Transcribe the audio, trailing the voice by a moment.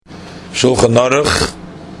Shulchan Aruch,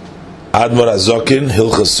 Admor Azokin,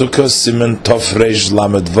 Hilchas Sukkah, Simen Tov Reish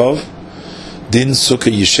Lamed Vav, Din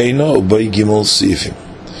Sukkah Yishena, Ubay Gimel Sifim.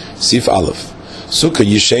 Sif Aleph. Sukkah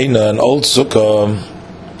Yishena, an old Sukkah,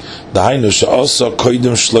 the Hainu She'asa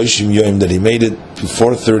Koidem Shloishim Yoim, that he made it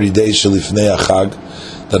before 30 days, Shalifnei Achag,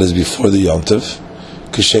 that is before the Yontiv.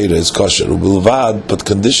 Keshera is kosher. Ubelvad, but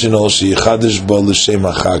conditional, She'yichadish Bo L'Shem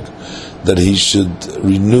Achag, that he should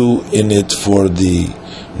renew in it for the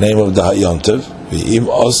name of the Yontiv. V'im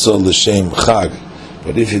also L'Shem Chag,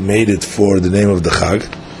 but if he made it for the name of the Chag,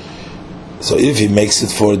 so if he makes it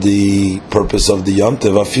for the purpose of the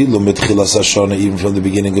Yontiv, afilu mitchilas hashana, even from the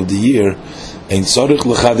beginning of the year, ein tzarich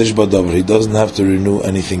l'chadish badavar, he doesn't have to renew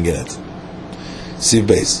anything in it. Siv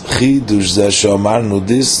beis, chidush zeh she'amarnu,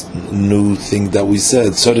 this new thing that we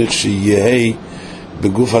said, tzarich sheyehei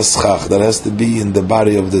beguf haschach, that has to be in the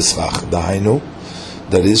body of the schach. The hainu,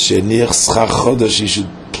 that is she'niach schach chodesh, he should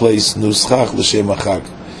place new schach l'shem achag,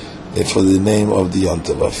 for the name of the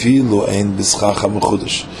Yontiv. Afilu ein b'schach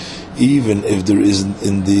hamechudesh, even if there isn't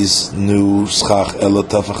in this new schach ela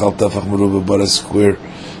tefach al tefach merubah, but a square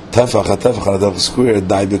tefach al tefach square,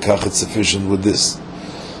 dai bekach, it's sufficient with this.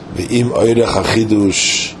 Ve'im oirech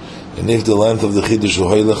hachidush, and if the length of the chidush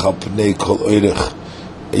hoylech al pnei kol oirech,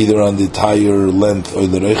 either on the entire length or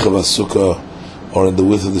the reichav sukkah or in the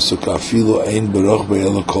width of the sukkah, afilu ein beroch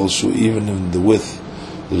be'ela kol shu, even in the width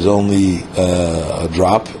there's only a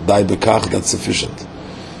drop, dai bekach, that's sufficient.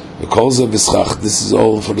 This is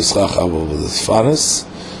all for the schach of the fanas,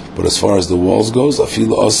 but as far as the walls goes,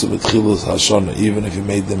 afilu also mitchilas hashana, even if you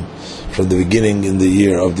made them from the beginning in the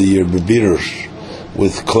year of the year bebirur,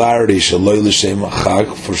 with clarity, shaloi l'shem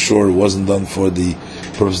achag, for sure it wasn't done for the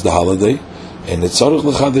purpose of the holiday, and it's tzarich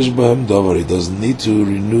l'chadish b'hem davar, he doesn't need to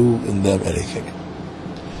renew in them anything.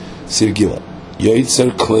 Sir Gimel,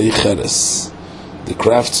 yoitzer klei cheres, the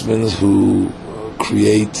craftsmen who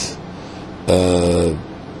create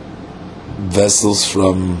vessels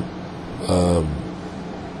from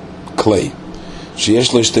clay. They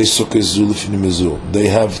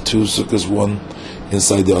have two sukkahs, one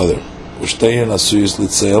inside the other.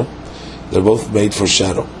 They're both made for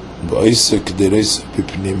shadow.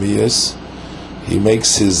 He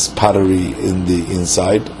makes his pottery in the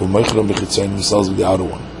inside, themselves with the outer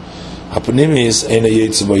one. The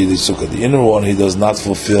inner one, he does not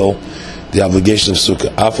fulfill the obligation of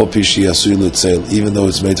sukkah, even though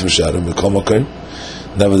it's made for shadow.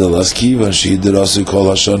 Nevertheless, kivan she did also call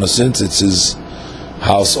hashana, since it's his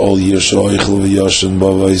house all year. He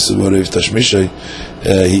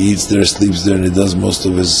eats there, sleeps there, and he does most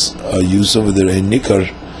of his use over there. A nikar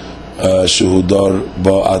shehudar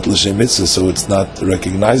ba'at l'shem mitzvah, so it's not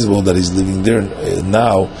recognizable that he's living there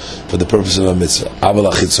now for the purpose of a mitzvah. Aval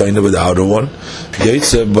achitzayna, with the outer one,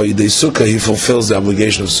 yaitze ba'idei sukkah, he fulfills the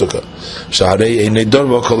obligation of sukkah. Shaharei einei dor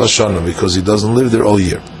ba'kol hashana, because he doesn't live there all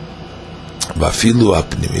year. Vafilu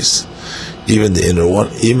apnimis, even the inner one,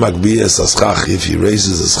 im magbiyas aschach, if he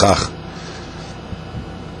raises a schach,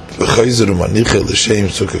 v'chayzer u'manichel l'shem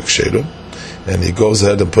sukkah ksheru, and he goes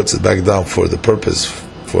ahead and puts it back down for the purpose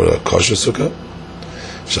for a kosher sukkah.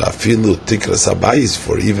 Shafilu tikras habayis,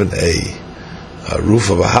 for even a roof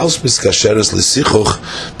of a house, miskasheres l'sichuch,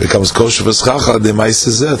 becomes kosher v'schacha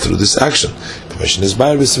demaisezeh, through this action. Commission is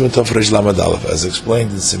by Simen Tov Reish Lamed Aleph, as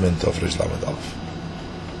explained in Simen Tov Reish Lamed Aleph.